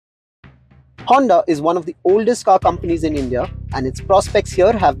Honda is one of the oldest car companies in India, and its prospects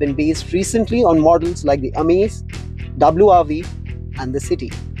here have been based recently on models like the Amaze, WRV and the City.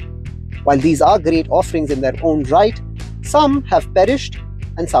 While these are great offerings in their own right, some have perished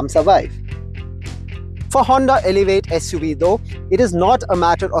and some survive. For Honda Elevate SUV though, it is not a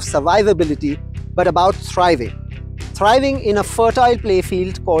matter of survivability but about thriving. Thriving in a fertile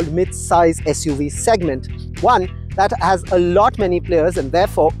playfield called mid-size SUV segment, one that has a lot many players and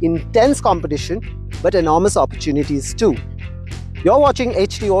therefore intense competition but enormous opportunities too. You're watching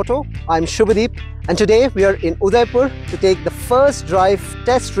HT Auto, I'm Shubhadeep, and today we are in Udaipur to take the first drive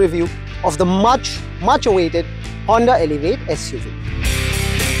test review of the much awaited Honda Elevate SUV.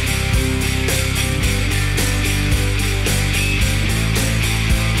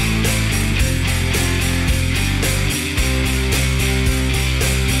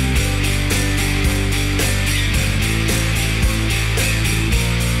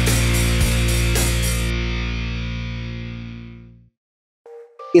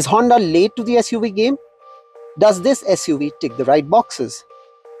 Is Honda late to the SUV game? Does this SUV tick the right boxes?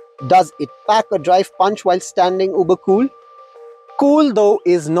 Does it pack a drive punch while standing uber cool? Cool though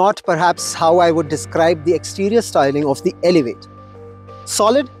is not perhaps how I would describe the exterior styling of the Elevate.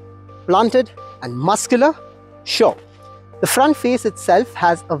 Solid, planted and muscular? Sure. The front face itself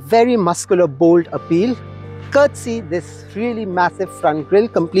has a very muscular, bold appeal, courtesy this really massive front grille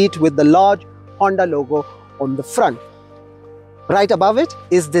complete with the large Honda logo on the front. Right above it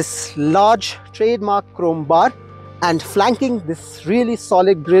is this large trademark chrome bar, and flanking this really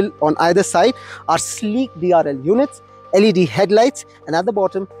solid grille on either side are sleek DRL units, LED headlights, and at the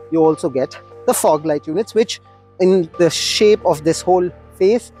bottom you also get the fog light units, which in the shape of this whole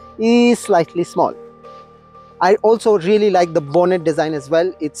face is slightly small. I also really like the bonnet design as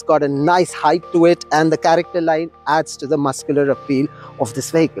well. It's got a nice height to it and the character line adds to the muscular appeal of this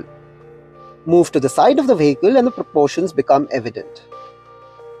vehicle. Move to the side of the vehicle and the proportions become evident.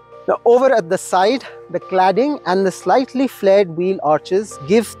 Now over at the side, the cladding and the slightly flared wheel arches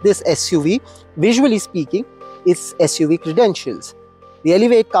give this SUV, visually speaking, its SUV credentials. The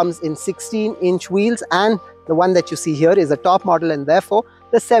Elevate comes in 16-inch wheels, and the one that you see here is a top model, and therefore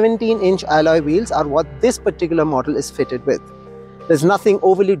the 17-inch alloy wheels are what this particular model is fitted with. There's nothing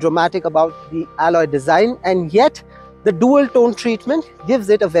overly dramatic about the alloy design, and yet the dual tone treatment gives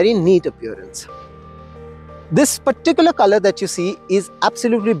it a very neat appearance. This particular color that you see is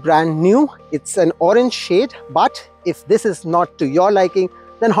absolutely brand new. It's an orange shade, but if this is not to your liking,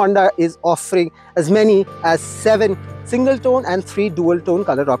 then Honda is offering as many as 7 single tone and 3 dual tone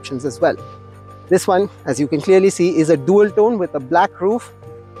color options as well. This one, as you can clearly see, is a dual tone with a black roof.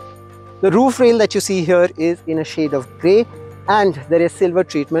 The roof rail that you see here is in a shade of grey, and there is silver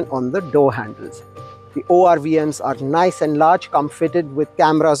treatment on the door handles. The ORVMs are nice and large, come fitted with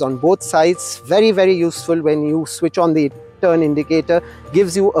cameras on both sides. Very useful when you switch on the turn indicator,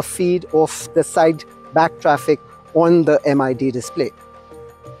 gives you a feed of the side back traffic on the MID display.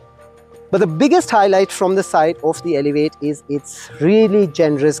 But the biggest highlight from the side of the Elevate is its really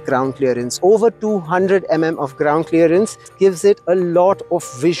generous ground clearance. Over 200 mm of ground clearance gives it a lot of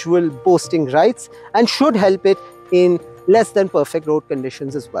visual boasting rights and should help it in less than perfect road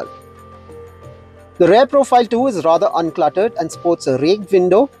conditions as well. The rear profile too is rather uncluttered and sports a raked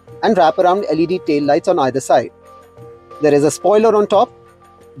window and wraparound LED tail lights on either side. There is a spoiler on top,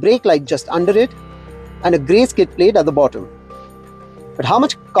 brake light just under it, and a grey skid plate at the bottom. But how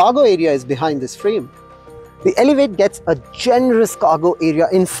much cargo area is behind this frame? The Elevate gets a generous cargo area.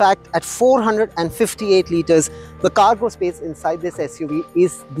 In fact, at 458 litres, the cargo space inside this SUV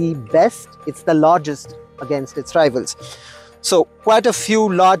is the best. It's the largest against its rivals. So quite a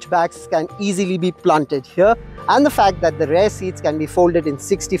few large bags can easily be planted here, and the fact that the rear seats can be folded in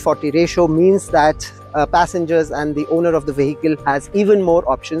 60-40 ratio means that passengers and the owner of the vehicle has even more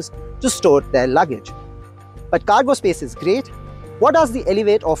options to store their luggage. But cargo space is great. What does the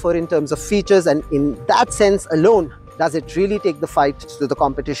Elevate offer in terms of features, and in that sense alone, does it really take the fight to the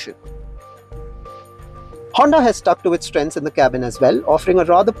competition? Honda has stuck to its strengths in the cabin as well, offering a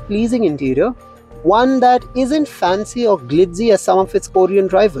rather pleasing interior, one that isn't fancy or glitzy as some of its Korean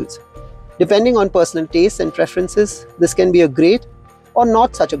rivals. Depending on personal tastes and preferences, this can be a great or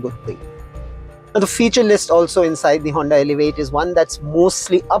not such a good thing. Now, the feature list also inside the Honda Elevate is one that's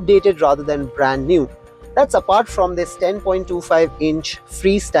mostly updated rather than brand new. That's apart from this 10.25-inch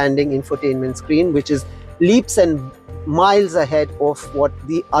freestanding infotainment screen, which is leaps and miles ahead of what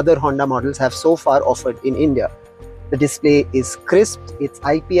the other Honda models have so far offered in India. The display is crisp, it's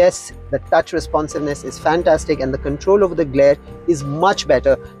IPS, the touch responsiveness is fantastic, and the control over the glare is much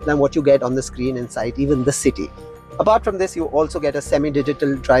better than what you get on the screen inside even the City. Apart from this, you also get a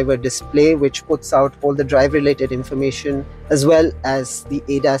semi-digital driver display which puts out all the drive related information as well as the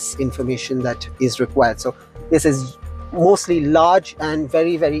ADAS information that is required. So this is mostly large and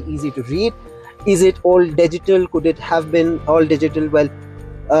very, very easy to read. Is it all digital? Could it have been all digital? Well,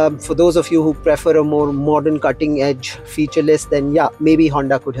 for those of you who prefer a more modern cutting edge feature list, then yeah, maybe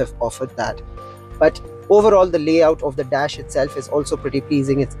Honda could have offered that. But overall, the layout of the dash itself is also pretty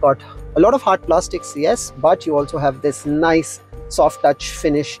pleasing. It's got a lot of hard plastics, yes, but you also have this nice soft touch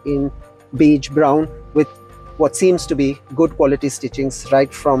finish in beige brown with what seems to be good quality stitchings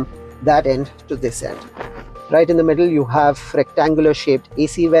right from that end to this end. Right in the middle, you have rectangular shaped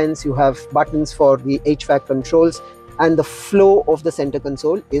AC vents, you have buttons for the HVAC controls, and the flow of the center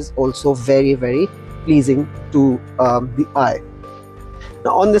console is also very, very pleasing to the eye.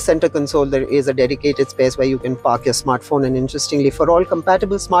 Now on the center console, there is a dedicated space where you can park your smartphone, and interestingly, for all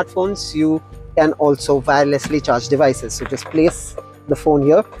compatible smartphones, you can also wirelessly charge devices. So just place the phone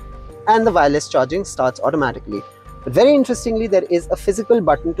here and the wireless charging starts automatically. But very interestingly, there is a physical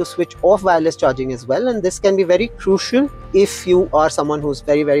button to switch off wireless charging as well, and this can be very crucial if you are someone who's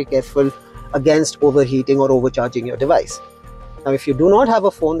very, very careful against overheating or overcharging your device. Now, if you do not have a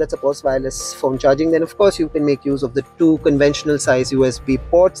phone that supports wireless phone charging, then of course you can make use of the two conventional size USB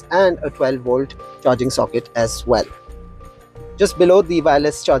ports and a 12-volt charging socket as well. Just below the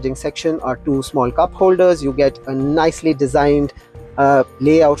wireless charging section are two small cup holders. You get a nicely designed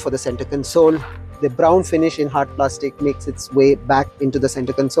layout for the center console. The brown finish in hard plastic makes its way back into the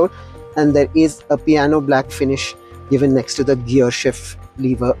center console, and there is a piano black finish given next to the gear shift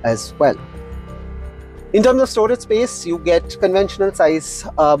lever as well. In terms of storage space, you get conventional size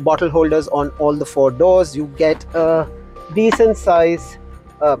bottle holders on all the four doors. You get a decent size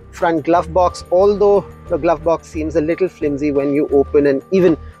front glove box, although the glove box seems a little flimsy when you open, and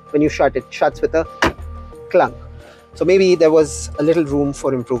even when you shut, it shuts with a clunk. So maybe there was a little room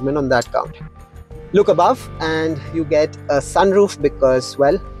for improvement on that count. Look above and you get a sunroof because,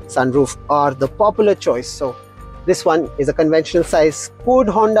 well, sunroof are the popular choice. So this one is a conventional size. Could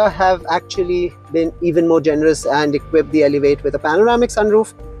Honda have actually been even more generous and equipped the Elevate with a panoramic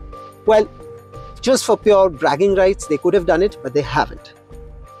sunroof? Well, just for pure bragging rights, they could have done it, but they haven't.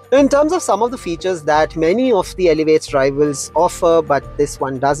 In terms of some of the features that many of the Elevate's rivals offer, but this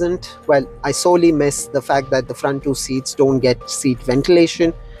one doesn't, well, I solely miss the fact that the front two seats don't get seat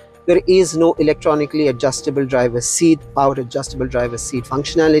ventilation. There is no electronically adjustable driver's seat, power adjustable driver's seat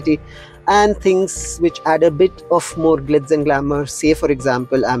functionality, and things which add a bit of more glitz and glamour, say for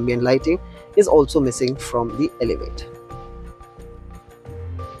example ambient lighting, is also missing from the Elevate.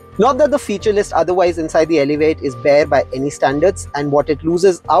 Not that the feature list otherwise inside the Elevate is bare by any standards, and what it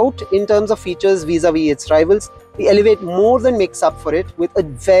loses out in terms of features vis-a-vis its rivals, the Elevate more than makes up for it with a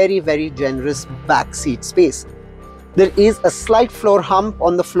very, very generous back seat space. There is a slight floor hump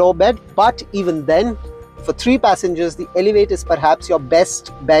on the floor bed, but even then, for 3 passengers, the Elevate is perhaps your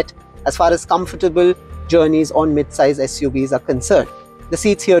best bet as far as comfortable journeys on mid-size SUVs are concerned. The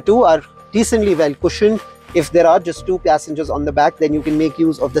seats here too are decently well cushioned. If there are just 2 passengers on the back, then you can make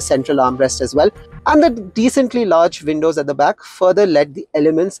use of the central armrest as well. And the decently large windows at the back further let the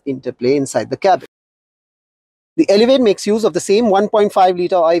elements interplay inside the cabin. The Elevate makes use of the same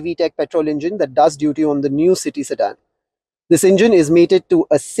 1.5-litre VTEC petrol engine that does duty on the new city sedan. This engine is mated to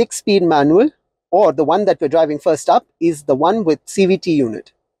a 6-speed manual, or the one that we're driving first up is the one with CVT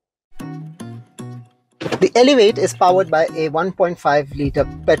unit. The Elevate is powered by a 1.5-litre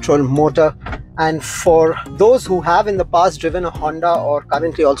petrol motor, and for those who have in the past driven a Honda or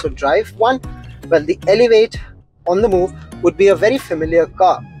currently also drive one, well, the Elevate on the move would be a very familiar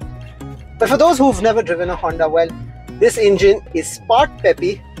car. But for those who've never driven a Honda, well, this engine is part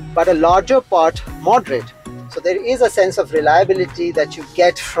peppy but a larger part moderate. So there is a sense of reliability that you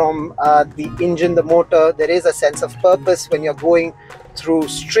get from the engine, the motor. There is a sense of purpose when you're going through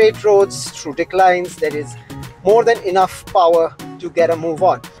straight roads, through declines. There is more than enough power to get a move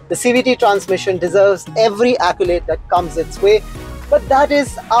on. The CVT transmission deserves every accolade that comes its way, but that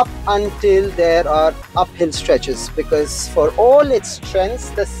is up until there are uphill stretches, because for all its strengths,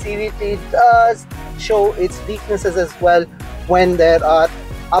 the CVT does show its weaknesses as well when there are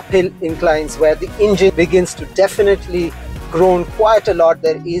uphill inclines where the engine begins to definitely groan quite a lot.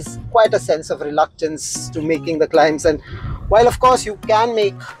 There is quite a sense of reluctance to making the climbs, and while of course you can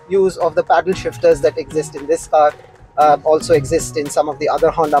make use of the paddle shifters that exist in this car, also exist in some of the other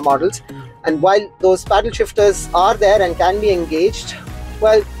Honda models, and while those paddle shifters are there and can be engaged,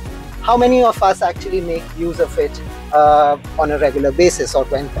 well, how many of us actually make use of it on a regular basis or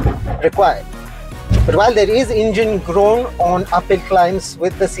when required? But while there is engine groan on uphill climbs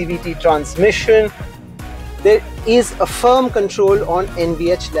with the CVT transmission, there is a firm control on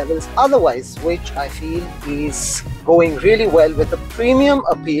NVH levels otherwise, which I feel is going really well with the premium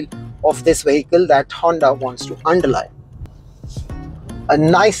appeal of this vehicle that Honda wants to underline. A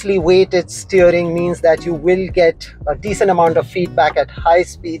nicely weighted steering means that you will get a decent amount of feedback at high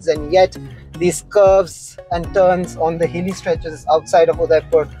speeds, and yet these curves and turns on the hilly stretches outside of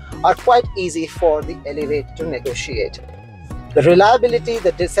Udaipur are quite easy for the Elevate to negotiate. The reliability,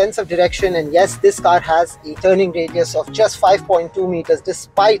 the sense of direction, and yes, this car has a turning radius of just 5.2 meters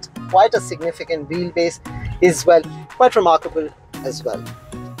despite quite a significant wheelbase is quite remarkable as well.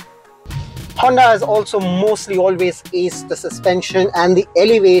 Honda has also mostly always aced the suspension, and the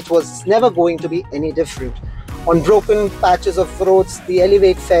Elevate was never going to be any different. On broken patches of roads, the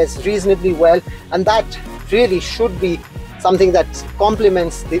Elevate fares reasonably well, and that really should be something that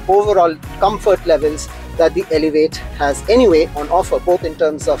complements the overall comfort levels that the Elevate has anyway on offer, both in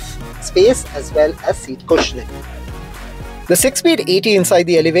terms of space as well as seat cushioning. The 6-speed 80 inside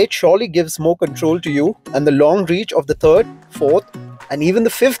the Elevate surely gives more control to you, and the long reach of the 3rd, 4th and even the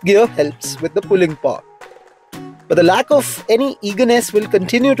 5th gear helps with the pulling power. But the lack of any eagerness will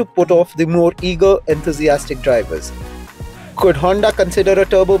continue to put off the more eager, enthusiastic drivers. Could Honda consider a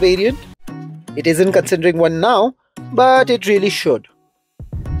turbo variant? It isn't considering one now, but it really should.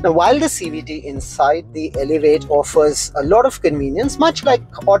 Now, while the CVT inside the Elevate offers a lot of convenience, much like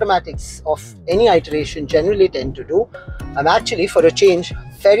automatics of any iteration generally tend to do, I'm actually, for a change,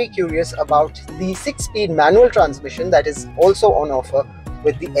 very curious about the 6-speed manual transmission that is also on offer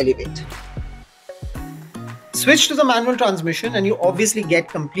with the Elevate. Switch to the manual transmission and you obviously get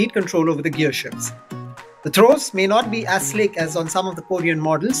complete control over the gear shifts. The throws may not be as slick as on some of the Korean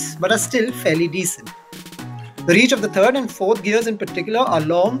models, but are still fairly decent. The reach of the 3rd and 4th gears in particular are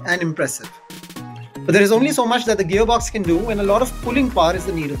long and impressive. But there is only so much that the gearbox can do when a lot of pulling power is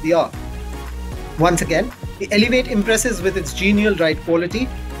the need of the hour. Once again, the Elevate impresses with its genial ride quality,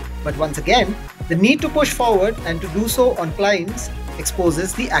 but once again, the need to push forward and to do so on climbs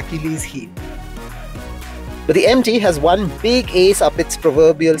exposes the Achilles heel. But the MT has one big ace up its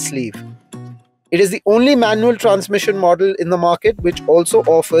proverbial sleeve. It is the only manual transmission model in the market which also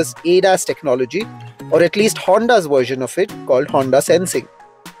offers ADAS technology, or at least Honda's version of it, called Honda Sensing.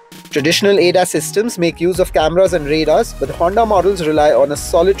 Traditional ADAS systems make use of cameras and radars, but the Honda models rely on a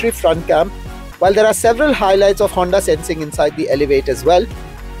solitary front cam. While there are several highlights of Honda Sensing inside the Elevate as well,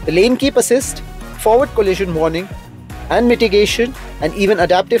 the lane keep assist, forward collision warning, and mitigation, and even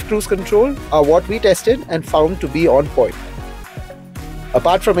adaptive cruise control are what we tested and found to be on point.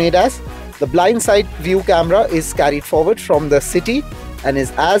 Apart from ADAS, the blind side view camera is carried forward from the city and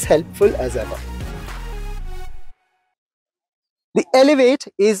is as helpful as ever. The Elevate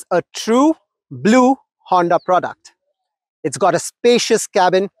is a true blue Honda product. It's got a spacious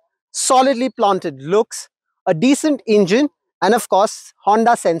cabin, solidly planted looks, a decent engine, and of course,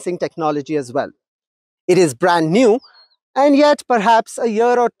 Honda Sensing technology as well. It is brand new and yet perhaps a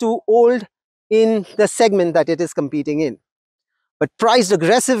year or two old in the segment that it is competing in. But priced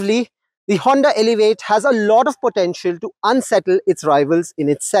aggressively, the Honda Elevate has a lot of potential to unsettle its rivals in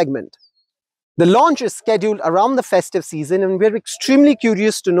its segment. The launch is scheduled around the festive season, and we're extremely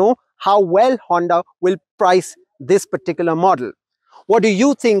curious to know how well Honda will price this particular model. What do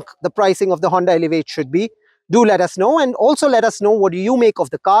you think the pricing of the Honda Elevate should be? Do let us know, and also let us know what do you make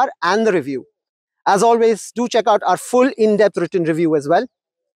of the car and the review. As always, do check out our full in-depth written review as well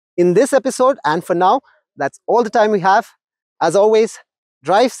in this episode, and for now, that's all the time we have. As always,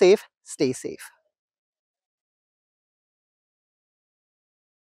 drive safe, stay safe.